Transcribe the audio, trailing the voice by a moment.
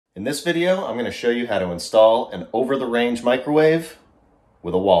In this video, I'm going to show you how to install an over-the-range microwave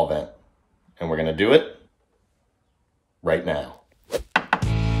with a wall vent. And we're going to do it right now.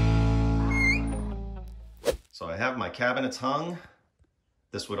 So I have my cabinets hung.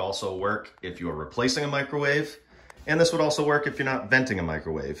 This would also work if you're replacing a microwave, and this would also work if you're not venting a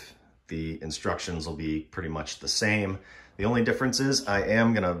microwave. The instructions will be pretty much the same. The only difference is I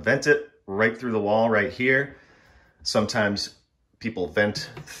am going to vent it right through the wall right here. Sometimes people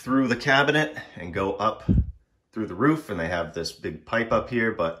vent through the cabinet and go up through the roof, and they have this big pipe up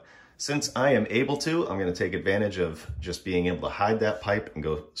here, but since I am able to, I'm going to take advantage of just being able to hide that pipe and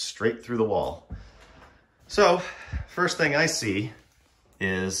go straight through the wall. So, first thing I see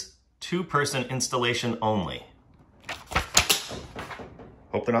is two-person installation only.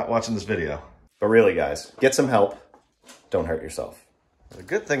 Hope they're not watching this video. But really, guys, get some help. Don't hurt yourself. The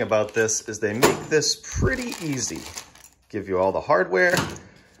good thing about this is they make this pretty easy. Give you all the hardware,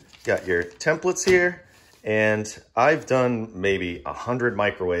 got your templates here, and I've done maybe 100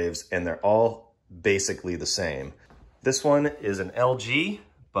 microwaves and they're all basically the same. This one is an LG,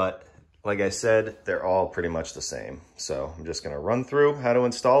 but like I said, they're all pretty much the same. So I'm just gonna run through how to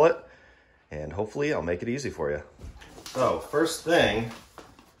install it and hopefully I'll make it easy for you. So first thing,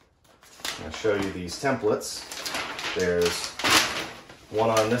 I'm gonna show you these templates. There's one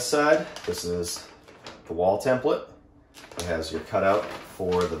on this side. This is the wall template. It has your cutout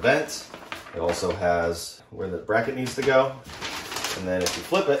for the vent. It also has where the bracket needs to go. And then if you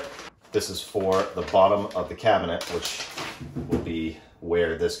flip it, this is for the bottom of the cabinet, which will be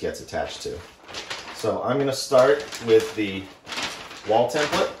where this gets attached to. So I'm gonna start with the wall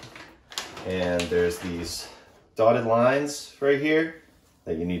template. And there's these dotted lines right here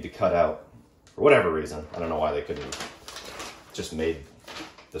that you need to cut out for whatever reason. I don't know why they couldn't just made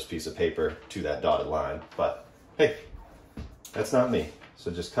this piece of paper to that dotted line, but hey, that's not me. So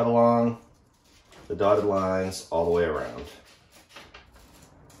just cut along the dotted lines all the way around.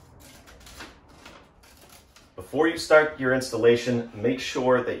 Before you start your installation, make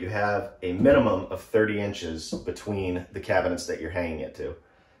sure that you have a minimum of 30 inches between the cabinets that you're hanging it to.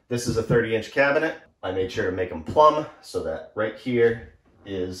 This is a 30-inch cabinet. I made sure to make them plumb so that right here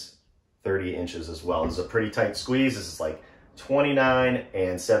is 30 inches as well. This is a pretty tight squeeze. This is like 29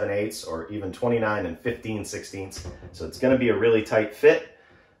 and 7/8 or even 29 and 15/16. So it's going to be a really tight fit.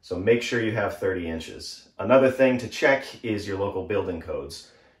 So make sure you have 30 inches. Another thing to check is your local building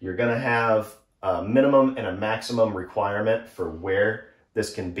codes. You're going to have a minimum and a maximum requirement for where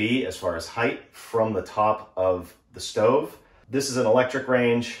this can be as far as height from the top of the stove. This is an electric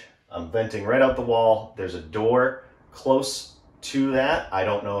range. I'm venting right out the wall. There's a door close to that. I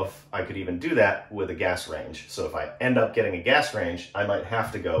don't know if I could even do that with a gas range. So if I end up getting a gas range, I might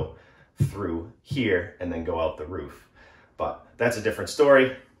have to go through here and then go out the roof. But that's a different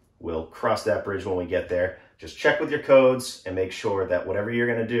story. We'll cross that bridge when we get there. Just check with your codes and make sure that whatever you're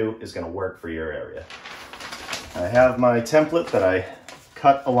gonna do is gonna work for your area. I have my template that I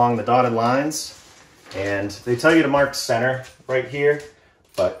cut along the dotted lines, and they tell you to mark center right here,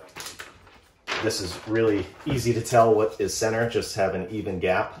 but this is really easy to tell what is center. Just have an even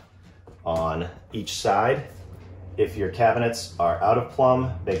gap on each side. If your cabinets are out of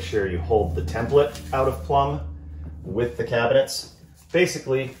plumb, make sure you hold the template out of plumb with the cabinets.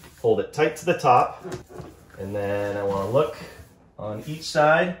 Basically, hold it tight to the top, and then I want to look on each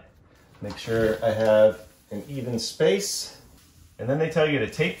side, make sure I have an even space, and then they tell you to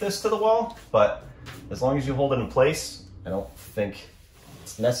tape this to the wall, but as long as you hold it in place, I don't think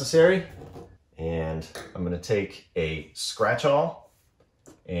it's necessary. And I'm going to take a scratch awl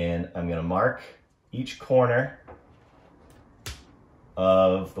and I'm going to mark each corner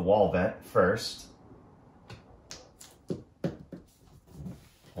of the wall vent first.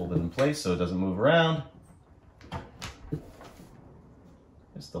 Hold it in place so it doesn't move around.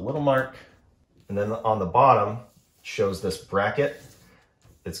 Just a little mark. And then on the bottom shows this bracket.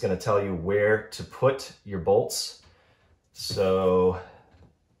 It's going to tell you where to put your bolts. So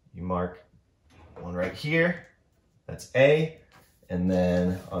you mark one right here, that's A, and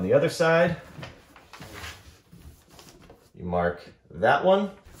then on the other side, you mark that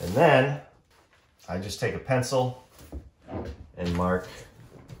one, and then I just take a pencil and mark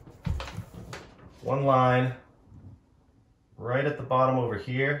one line right at the bottom over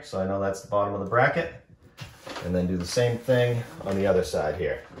here, so I know that's the bottom of the bracket, and then do the same thing on the other side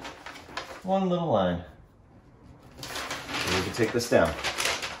here. One little line. And you can take this down.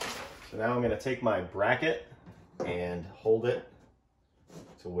 So now I'm going to take my bracket and hold it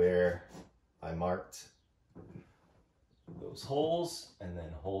to where I marked those holes, and then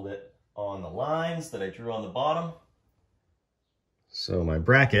hold it on the lines that I drew on the bottom. So my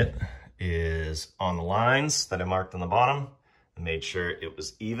bracket is on the lines that I marked on the bottom. I made sure it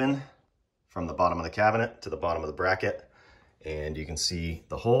was even from the bottom of the cabinet to the bottom of the bracket. And you can see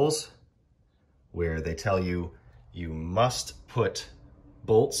the holes where they tell you you must put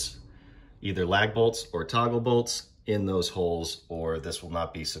bolts, either lag bolts or toggle bolts, in those holes or this will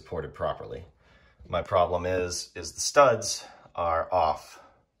not be supported properly. My problem is the studs are off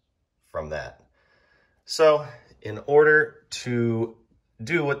from that. So in order to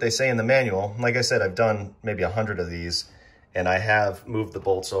do what they say in the manual, like I said, I've done maybe 100 of these, and I have moved the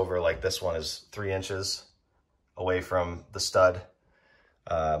bolts over. Like this one is 3 inches away from the stud,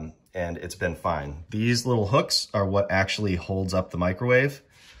 and it's been fine. These little hooks are what actually holds up the microwave.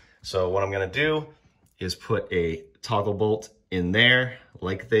 So what I'm gonna do is put a toggle bolt in there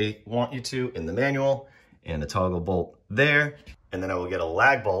like they want you to in the manual, and a toggle bolt there, and then I will get a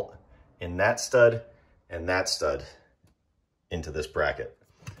lag bolt in that stud and that stud into this bracket.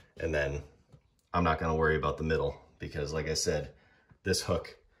 And then I'm not gonna worry about the middle because like I said, this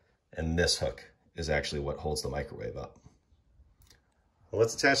hook and this hook is actually what holds the microwave up. Well,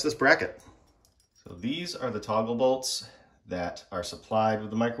 let's attach this bracket. So these are the toggle bolts that are supplied with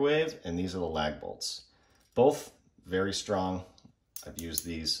the microwave, and these are the lag bolts. Both very strong. I've used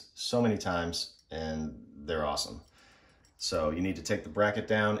these so many times and they're awesome. So you need to take the bracket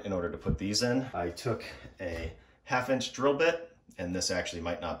down in order to put these in. I took a 1/2 inch drill bit, and this actually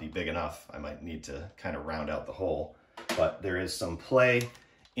might not be big enough. I might need to kind of round out the hole, but there is some play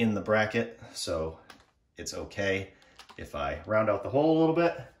in the bracket, so it's okay if I round out the hole a little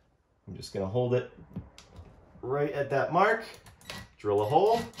bit. I'm just gonna hold it right at that mark, drill a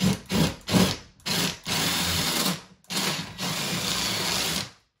hole.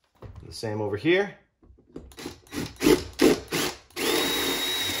 The same over here.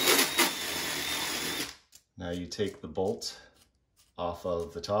 Now you take the bolt off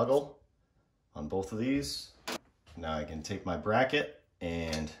of the toggle on both of these. Now I can take my bracket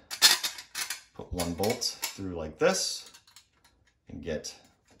and put one bolt through like this and get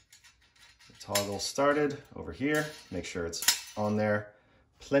the toggle started over here. Make sure it's on there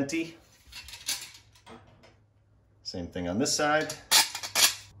plenty. Same thing on this side.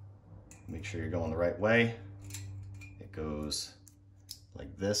 Make sure you're going the right way. It goes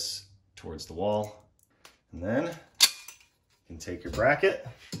like this towards the wall. And then you can take your bracket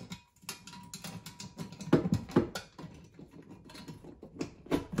and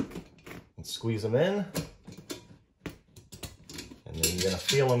squeeze them in. And then you're gonna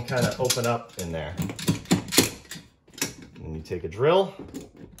feel them kind of open up in there. And you take a drill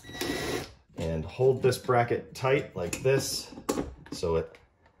and hold this bracket tight like this so it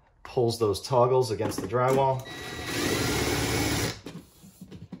pulls those toggles against the drywall.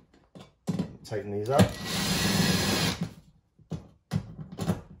 Tighten these up.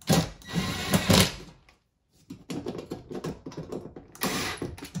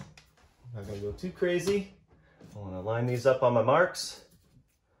 Not gonna go too crazy. I want to line these up on my marks.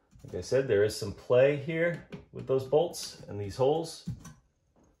 Like I said, there is some play here with those bolts and these holes.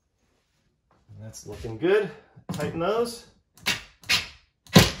 And that's looking good. Tighten those.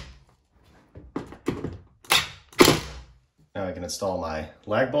 Now I can install my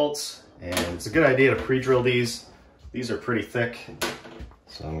lag bolts, and it's a good idea to pre-drill these. These are pretty thick,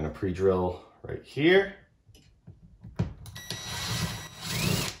 so I'm going to pre-drill right here.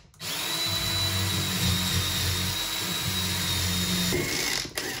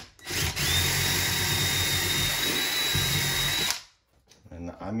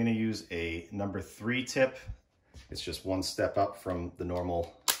 And I'm going to use a number 3 tip. It's just one step up from the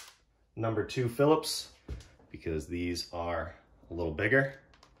normal number 2 Phillips, because these are a little bigger.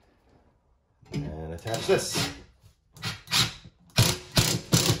 And attach this.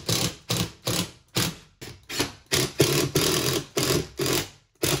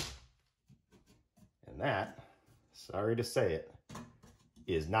 And that, sorry to say it,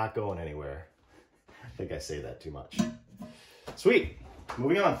 is not going anywhere. I think I say that too much. Sweet,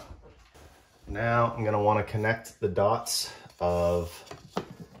 moving on. Now I'm gonna wanna connect the dots of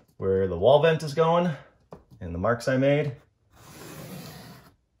where the wall vent is going and the marks I made.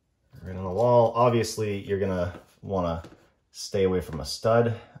 Right on the wall, obviously you're gonna wanna stay away from a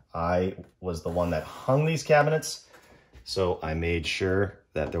stud. I was the one that hung these cabinets, so I made sure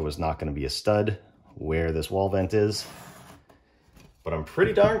that there was not gonna be a stud where this wall vent is. But I'm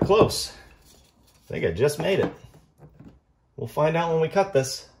pretty darn close. I think I just made it. We'll find out when we cut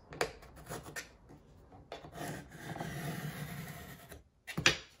this.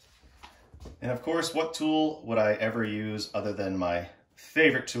 And of course, what tool would I ever use other than my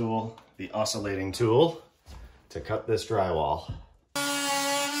favorite tool, the oscillating tool, to cut this drywall?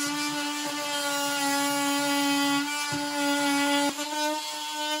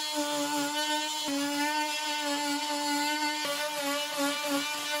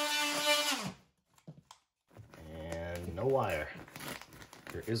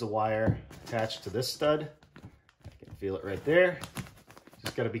 There is a wire attached to this stud. I can feel it right there.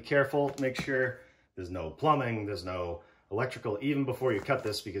 Just got to be careful, make sure there's no plumbing, there's no electrical, even before you cut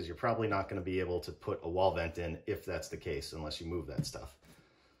this, because you're probably not going to be able to put a wall vent in if that's the case, unless you move that stuff.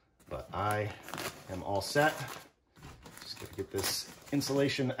 But I am all set. Just got to get this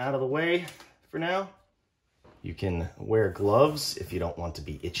insulation out of the way for now. You can wear gloves if you don't want to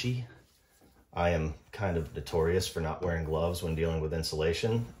be itchy. I am kind of notorious for not wearing gloves when dealing with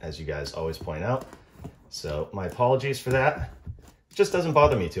insulation, as you guys always point out. So my apologies for that. It just doesn't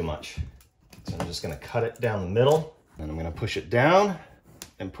bother me too much. So I'm just gonna cut it down the middle, and I'm gonna push it down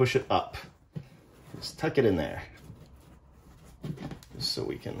and push it up. Just tuck it in there, just so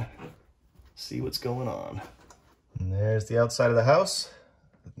we can see what's going on. And there's the outside of the house,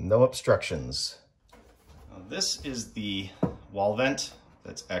 with no obstructions. Now, this is the wall vent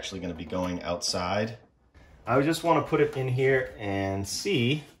that's actually going to be going outside. I just want to put it in here and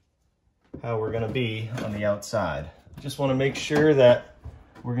see how we're going to be on the outside. Just want to make sure that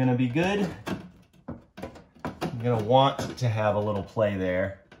we're going to be good. You're going to want to have a little play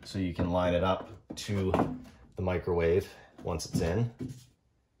there so you can line it up to the microwave once it's in.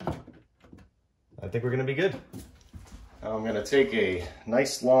 I think we're going to be good. Now I'm going to take a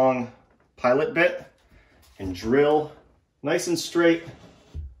nice long pilot bit and drill nice and straight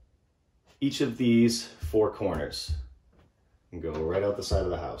each of these 4 corners and go right out the side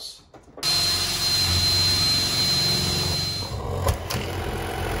of the house.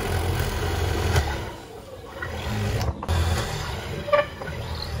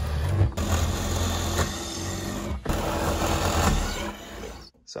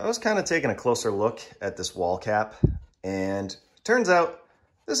 So I was kind of taking a closer look at this wall cap, and it turns out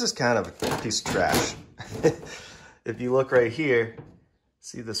this is kind of a piece of trash. If you look right here,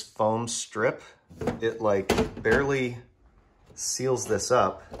 see this foam strip? It like barely seals this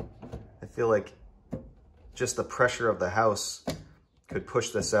up. I feel like just the pressure of the house could push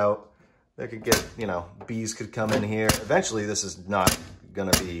this out. There could get, you know, bees could come in here. Eventually this is not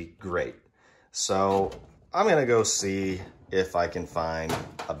gonna be great. So I'm gonna go see if I can find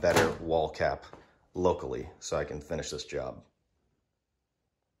a better wall cap locally so I can finish this job.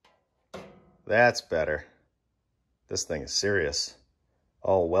 That's better. This thing is serious.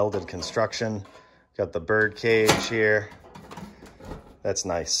 All welded construction. Got the bird cage here. That's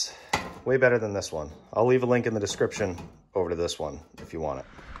nice. Way better than this one. I'll leave a link in the description over to this one if you want it.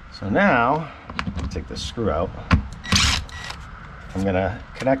 So now, take this screw out. I'm gonna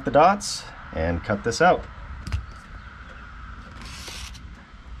connect the dots and cut this out.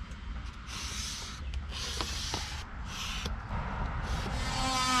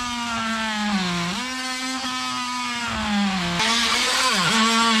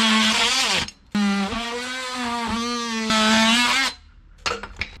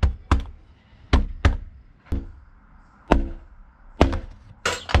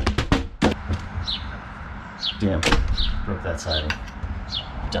 Damn, broke that siding.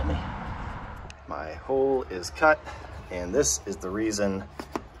 Dummy. My hole is cut, and this is the reason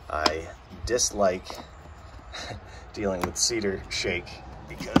I dislike dealing with cedar shake,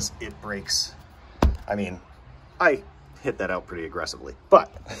 because it breaks. I mean, I hit that out pretty aggressively,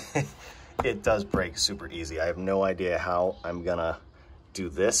 but it does break super easy. I have no idea how I'm gonna do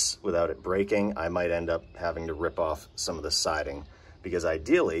this without it breaking. I might end up having to rip off some of the siding, because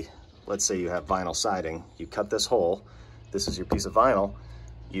ideally, let's say you have vinyl siding, you cut this hole, this is your piece of vinyl,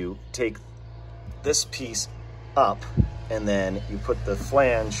 you take this piece up and then you put the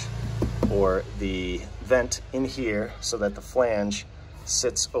flange or the vent in here so that the flange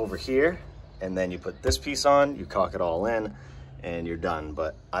sits over here, and then you put this piece on, you caulk it all in, and you're done.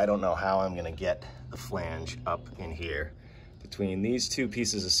 But I don't know how I'm gonna get the flange up in here. Between these 2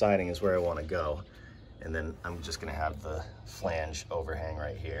 pieces of siding is where I wanna go, and then I'm just gonna have the flange overhang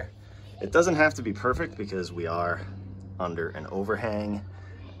right here. It doesn't have to be perfect because we are under an overhang,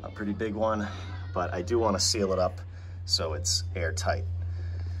 a pretty big one, but I do want to seal it up so it's airtight.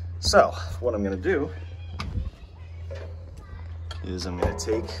 So what I'm going to do is I'm going to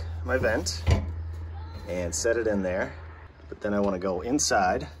take my vent and set it in there, but then I want to go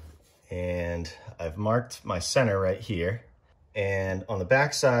inside, and I've marked my center right here. And on the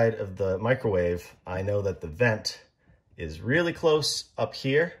back side of the microwave, I know that the vent is really close up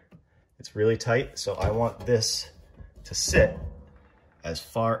here. It's really tight, so I want this to sit as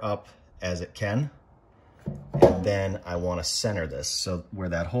far up as it can. And then I want to center this. So where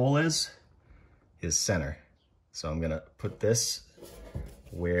that hole is center. So I'm gonna put this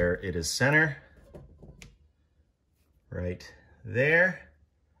where it is center, right there,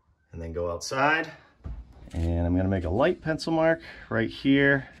 and then go outside And I'm gonna make a light pencil mark right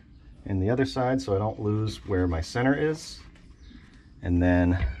here in the other side so I don't lose where my center is. And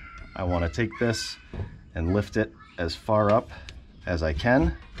then I wanna take this and lift it as far up as I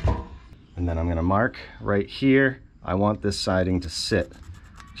can. And then I'm gonna mark right here. I want this siding to sit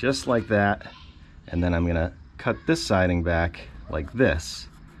just like that. And then I'm gonna cut this siding back like this,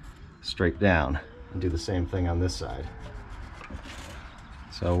 straight down, and do the same thing on this side.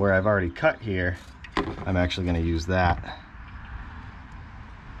 So where I've already cut here, I'm actually gonna use that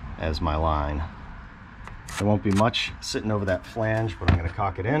as my line. There won't be much sitting over that flange, but I'm gonna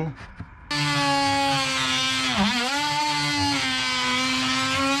caulk it in.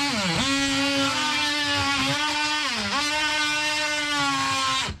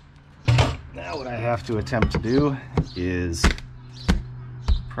 Now what I have to attempt to do is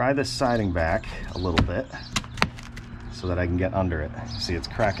pry this siding back a little bit so that I can get under it. See, it's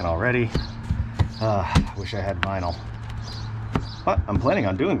cracking already. Wish I had vinyl, but I'm planning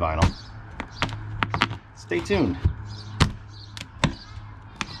on doing vinyl. Stay tuned.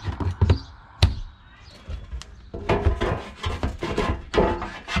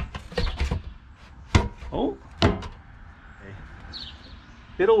 Oh, okay.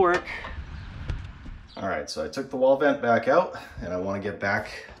 It'll work. All right, so I took the wall vent back out and I want to get back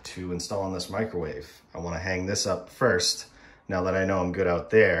to installing this microwave. I want to hang this up first, now that I know I'm good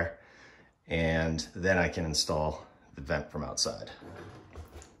out there, and then I can install the vent from outside.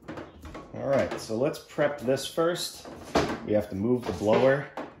 All right, so let's prep this first. We have to move the blower.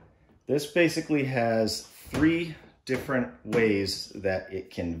 This basically has 3 different ways that it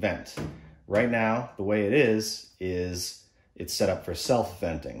can vent. Right now, the way it is it's set up for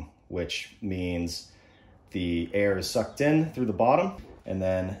self-venting, which means the air is sucked in through the bottom and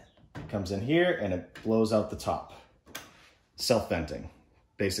then it comes in here and it blows out the top. Self-venting.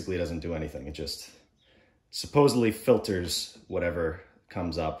 Basically, it doesn't do anything. It just supposedly filters whatever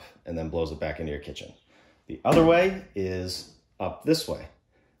comes up and then blows it back into your kitchen. The other way is up this way,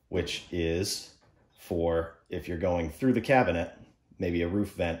 which is for if you're going through the cabinet, maybe a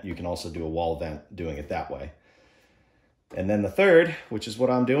roof vent, you can also do a wall vent doing it that way. And then the third, which is what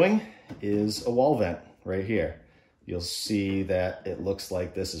I'm doing, is a wall vent right here. You'll see that it looks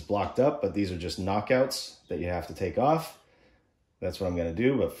like this is blocked up, but these are just knockouts that you have to take off. That's what I'm gonna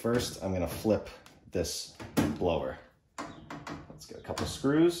do, but first I'm gonna flip this blower. Let's get a couple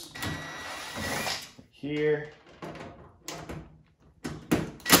screws here,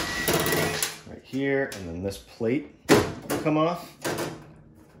 right here, and then this plate will come off.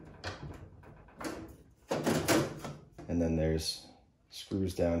 And then there's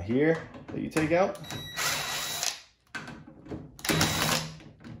screws down here that you take out.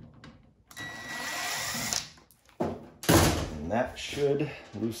 And that should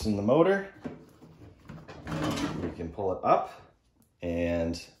loosen the motor. You can pull it up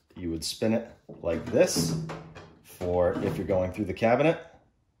and you would spin it like this for if you're going through the cabinet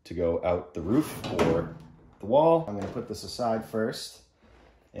to go out the roof or the wall. I'm going to put this aside first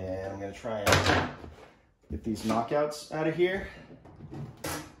and I'm going to try and get these knockouts out of here.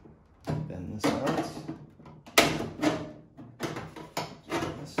 Bend this out.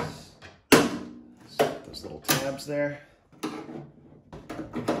 Those little tabs there.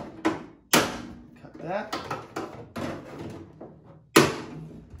 Cut that.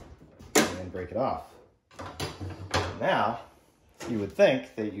 And break it off. Now, you would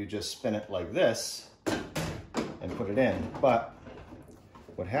think that you just spin it like this and put it in, but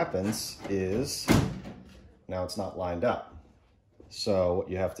what happens is now it's not lined up. So what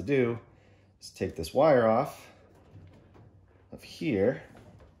you have to do is take this wire off of here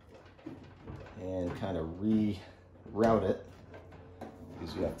and kind of reroute it,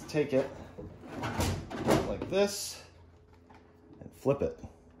 because you have to take it like this and flip it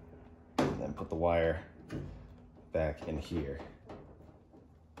and then put the wire back in here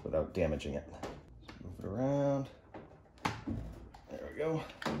without damaging it. So move it around. There we go.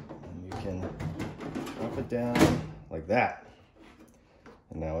 And you can drop it down like that.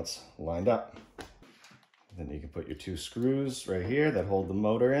 And now it's lined up. Then you can put your 2 screws right here that hold the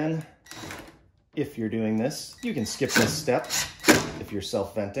motor in. If you're doing this, you can skip this step if you're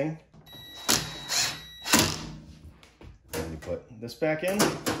self-venting. Then you put this back in,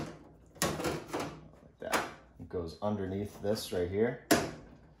 like that. It goes underneath this right here.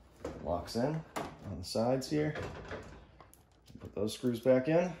 Locks in on the sides here. Put those screws back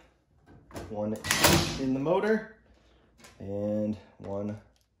in. 1 in the motor and 1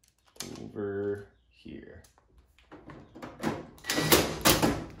 over here.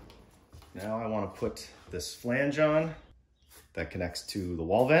 Now I want to put this flange on that connects to the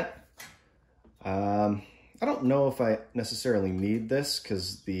wall vent. I don't know if I necessarily need this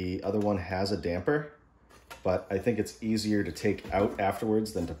because the other one has a damper, but I think it's easier to take out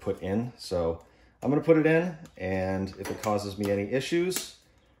afterwards than to put in. So I'm gonna put it in, and if it causes me any issues,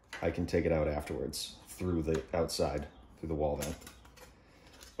 I can take it out afterwards through the outside, through the wall vent.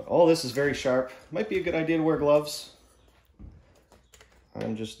 But all this is very sharp. Might be a good idea to wear gloves.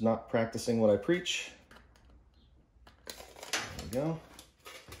 I'm just not practicing what I preach. There we go.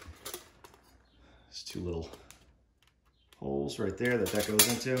 There's two little holes right there that goes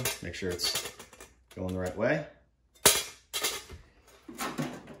into. Make sure it's going the right way.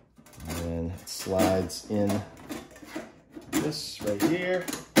 And then it slides in this right here.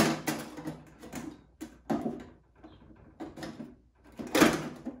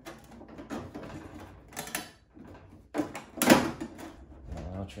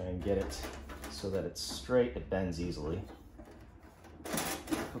 I'll try and get it so that it's straight. It bends easily.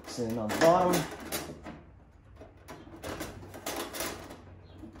 Hooks in on the bottom.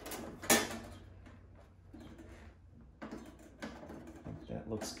 That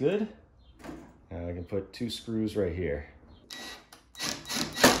looks good. Now I can put two screws right here.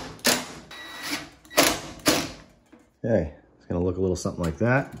 Okay, it's gonna look a little something like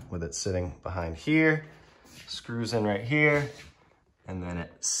that with it sitting behind here. Screws in right here, and then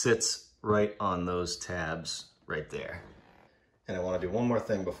it sits right on those tabs right there. And I wanna do one more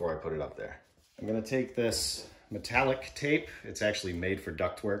thing before I put it up there. I'm gonna take this metallic tape. It's actually made for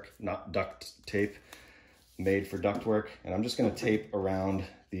ductwork, not duct tape, made for ductwork. And I'm just gonna tape around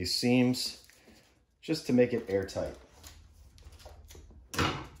these seams just to make it airtight.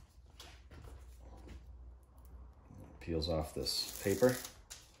 Peels off this paper.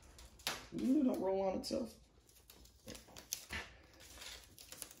 Ooh, don't roll on itself.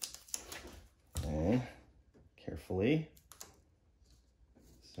 And carefully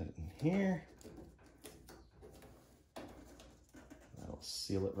set it in here. That'll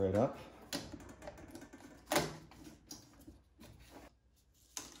seal it right up.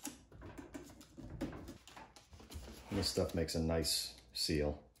 And this stuff makes a nice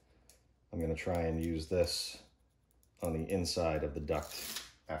seal. I'm gonna try and use this on the inside of the duct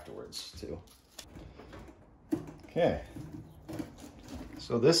afterwards too. Okay,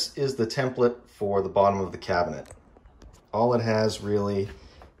 so this is the template for the bottom of the cabinet. All it has really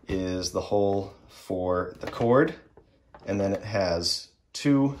is the hole for the cord, and then it has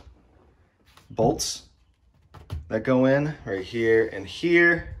two bolts that go in right here and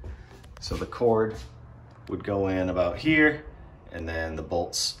here. So the cord would go in about here, and then the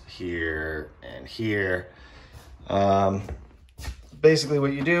bolts here and here. Basically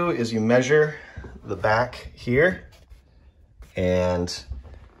what you do is you measure the back here and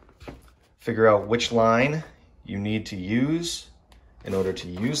figure out which line you need to use in order to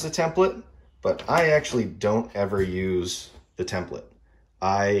use the template. But I actually don't ever use the template.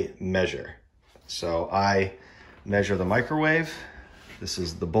 I measure. So I measure the microwave. This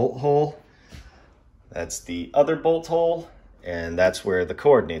is the bolt hole. That's the other bolt hole, and that's where the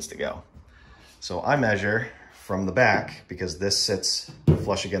cord needs to go. So I measure from the back because this sits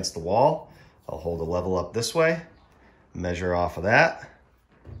flush against the wall. I'll hold a level up this way, measure off of that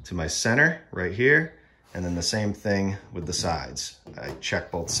to my center right here, and then the same thing with the sides. I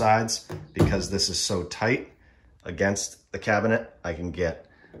check both sides because this is so tight against the cabinet, I can get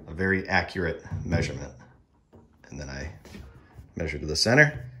a very accurate measurement. And then I measure to the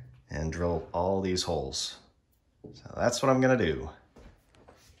center and drill all these holes. So that's what I'm gonna do.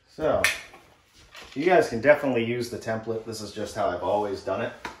 So you guys can definitely use the template. This is just how I've always done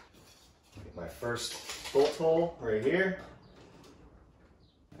it. Get my first bolt hole right here.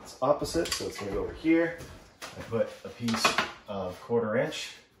 It's opposite, so it's gonna go over here. I put a piece of 1/4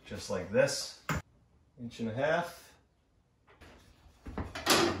 inch, just like this, 1.5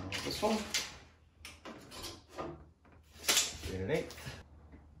 inches. This one, 3 1/8.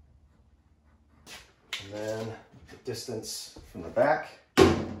 And then the distance from the back,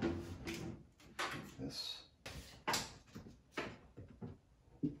 this.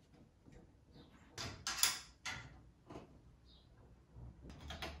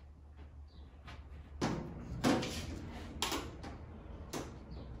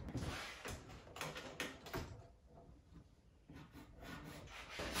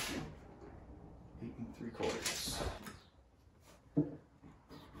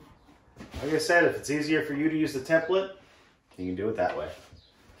 Like I said, if it's easier for you to use the template, you can do it that way.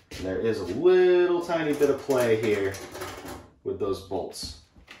 And there is a little tiny bit of play here with those bolts,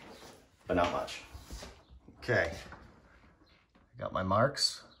 but not much. Okay, I got my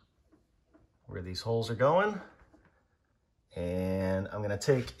marks where these holes are going. And I'm gonna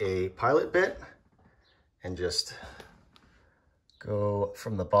take a pilot bit and just go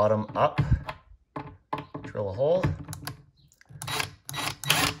from the bottom up, drill a hole.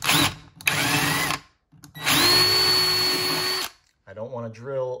 I don't want to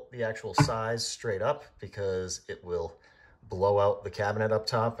drill the actual size straight up because it will blow out the cabinet up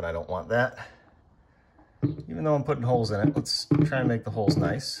top, and I don't want that. Even though I'm putting holes in it, let's try and make the holes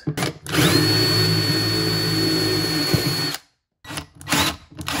nice.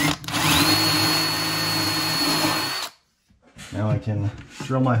 Now I can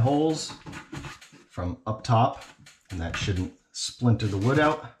drill my holes from up top, and that shouldn't splinter the wood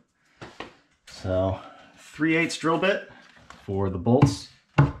out. So 3/8 drill bit for the bolts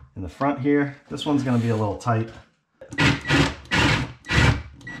in the front here. This one's going to be a little tight.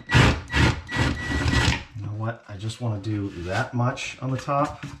 You know what? I just want to do that much on the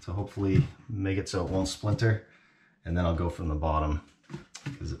top to hopefully make it so it won't splinter. And then I'll go from the bottom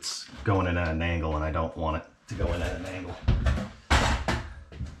because it's going in at an angle and I don't want it to go in at an angle.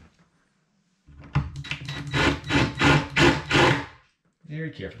 Very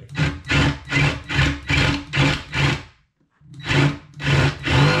carefully.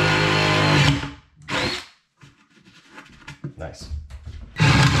 Nice.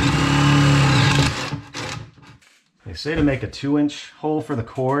 They say to make a 2-inch hole for the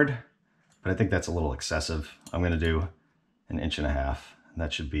cord, but I think that's a little excessive. I'm going to do 1.5 inches, and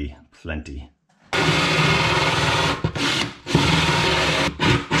that should be plenty.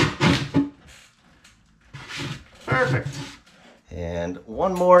 Perfect. And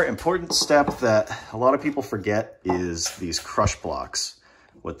one more important step that a lot of people forget is these crush blocks.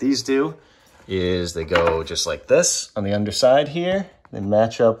 What these do is they go just like this on the underside here. They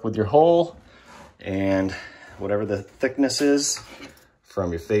match up with your hole, and whatever the thickness is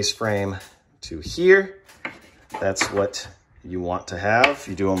from your face frame to here, that's what you want to have.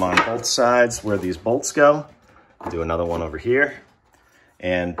 You do them on both sides where these bolts go. Do another one over here.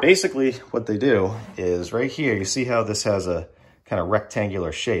 And basically what they do is right here, you see how this has a kind of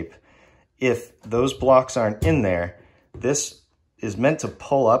rectangular shape. If those blocks aren't in there, this is meant to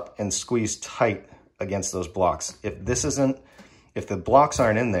pull up and squeeze tight against those blocks. If the blocks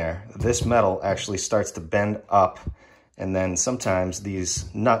aren't in there, this metal actually starts to bend up, and then sometimes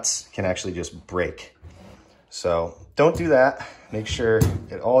these nuts can actually just break. So don't do that. Make sure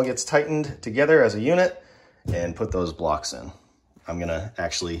it all gets tightened together as a unit and put those blocks in. I'm gonna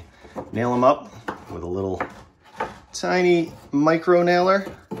actually nail them up with a little tiny micro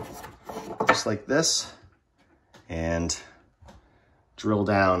nailer, just like this, and drill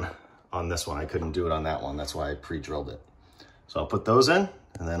down on this one. I couldn't do it on that one. That's why I pre-drilled it. So I'll put those in,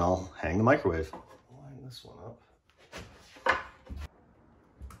 and then I'll hang the microwave. Line this one up.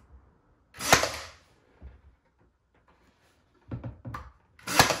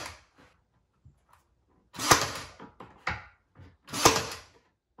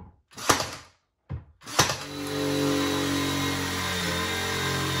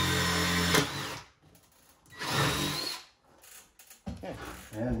 Okay.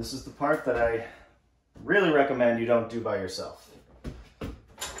 And this is the part that I really recommend you don't do by yourself.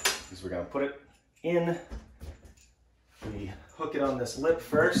 Because we're going to put it in. We hook it on this lip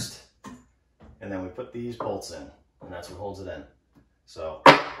first, and then we put these bolts in, and that's what holds it in. So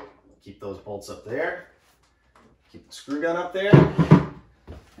keep those bolts up there. Keep the screw gun up there.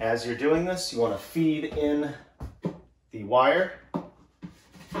 As you're doing this, you want to feed in the wire to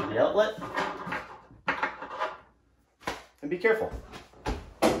the outlet. And be careful.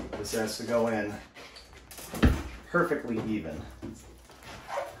 This has to go in perfectly even.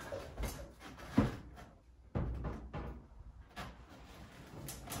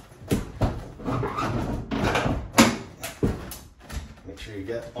 Make sure you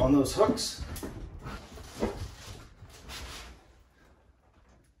get on those hooks.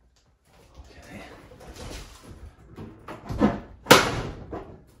 Okay.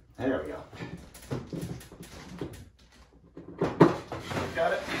 There we go.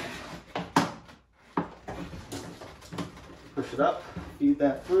 Got it. Push it up, feed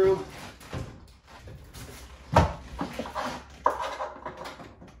that through.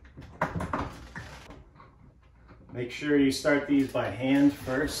 Make sure you start these by hand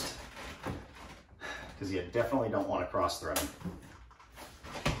first, because you definitely don't want to cross thread them.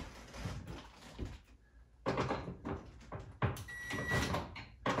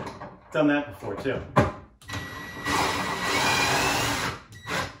 Done that before too.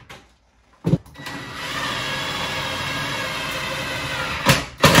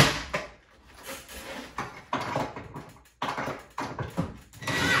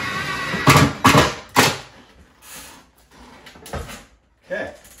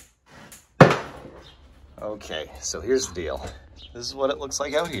 so here's the deal. This is what it looks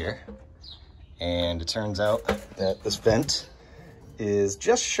like out here. And it turns out that this vent is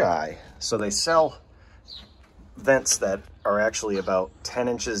just shy. So they sell vents that are actually about 10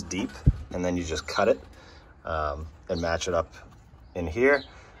 inches deep, and then you just cut it and match it up in here.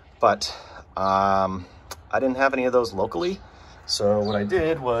 But I didn't have any of those locally. So what I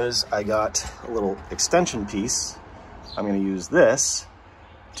did was I got a little extension piece. I'm gonna use this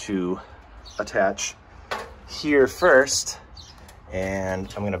to attach here first,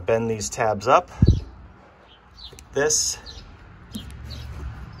 and I'm gonna bend these tabs up like this.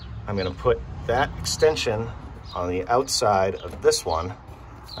 I'm gonna put that extension on the outside of this one.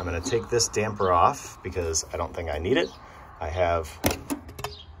 I'm gonna take this damper off because I don't think I need it. I have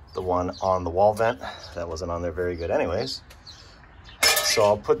the one on the wall vent that wasn't on there very good anyways. So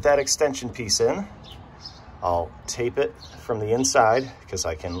I'll put that extension piece in. I'll tape it from the inside because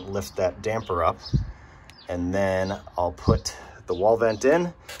I can lift that damper up. And then I'll put the wall vent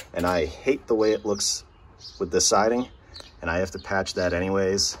in, and I hate the way it looks with this siding, and I have to patch that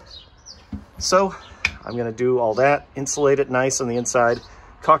anyways. So I'm gonna do all that, insulate it nice on the inside,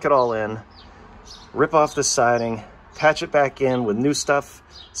 caulk it all in, rip off this siding, patch it back in with new stuff,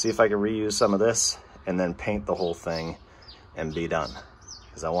 see if I can reuse some of this, and then paint the whole thing and be done.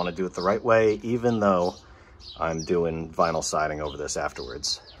 Because I want to do it the right way, even though I'm doing vinyl siding over this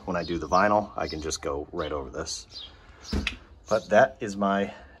afterwards. When I do the vinyl, I can just go right over this. But that is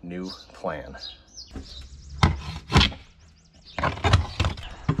my new plan.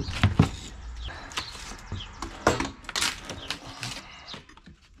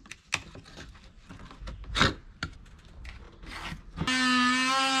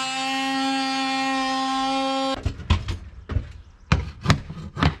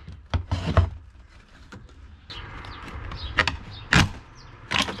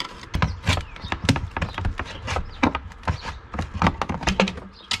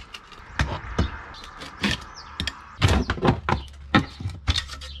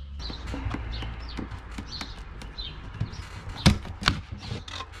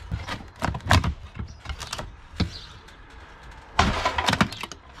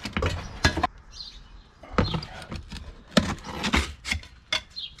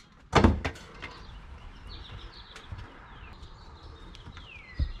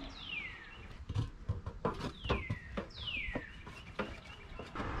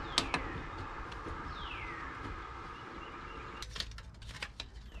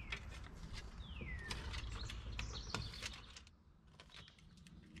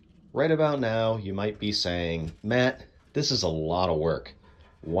 Right about now, you might be saying, Matt, this is a lot of work.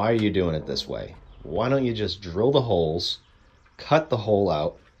 Why are you doing it this way? Why don't you just drill the holes, cut the hole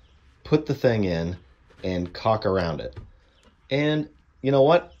out, put the thing in, and caulk around it? And you know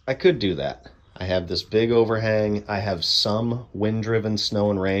what? I could do that. I have this big overhang. I have some wind-driven snow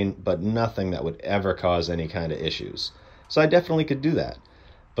and rain, but nothing that would ever cause any kind of issues. So I definitely could do that.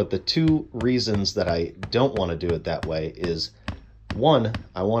 But the two reasons that I don't want to do it that way is, one,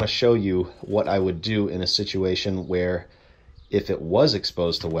 I want to show you what I would do in a situation where if it was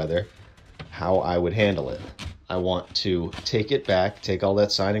exposed to weather, how I would handle it. I want to take it back, take all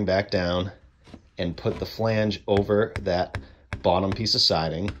that siding back down, and put the flange over that bottom piece of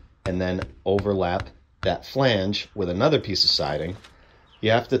siding, and then overlap that flange with another piece of siding.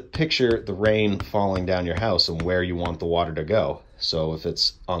 You have to picture the rain falling down your house and where you want the water to go. So if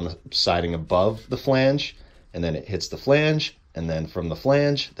it's on the siding above the flange, and then it hits the flange, and then from the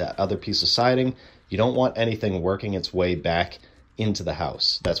flange, that other piece of siding, you don't want anything working its way back into the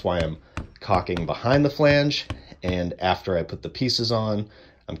house. That's why I'm caulking behind the flange, and after I put the pieces on,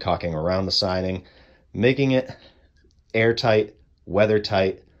 I'm caulking around the siding, making it airtight,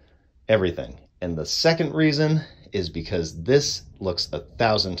 weather-tight, everything. And the second reason is because this looks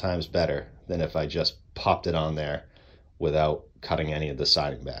 1,000 times better than if I just popped it on there without cutting any of the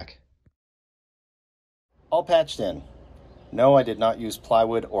siding back. All patched in. No, I did not use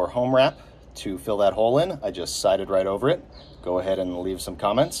plywood or home wrap to fill that hole in. I just sided right over it. Go ahead and leave some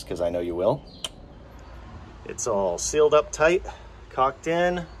comments, because I know you will. It's all sealed up tight, caulked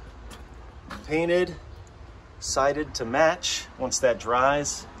in, painted, sided to match. Once that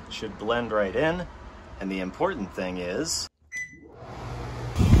dries, it should blend right in. And the important thing is,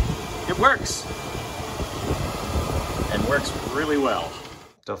 it works. And works really well.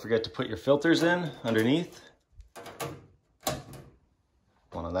 Don't forget to put your filters in underneath.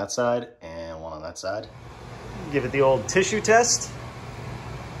 One on that side and one on that side. Give it the old tissue test.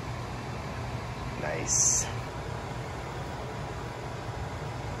 Nice.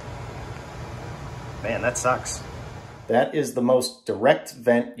 Man, that sucks. That is the most direct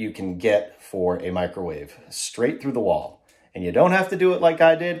vent you can get for a microwave, straight through the wall. And you don't have to do it like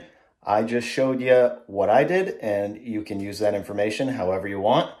I did. I just showed you what I did, and you can use that information however you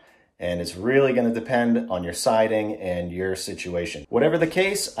want. And it's really going to depend on your siding and your situation. Whatever the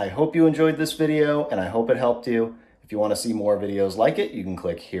case, I hope you enjoyed this video and I hope it helped you. If you want to see more videos like it, you can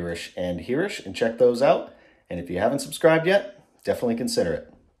click Hereish and check those out. And if you haven't subscribed yet, definitely consider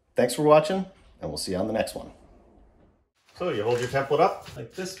it. Thanks for watching, and we'll see you on the next one. So you hold your template up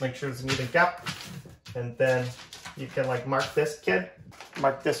like this, make sure there's an even gap. And then you can like mark this, kid.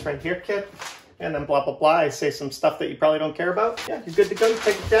 Mark this right here, kid. And then blah, blah, blah. I say some stuff that you probably don't care about. Yeah, you're good to go. You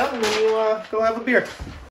take it down and then you go have a beer.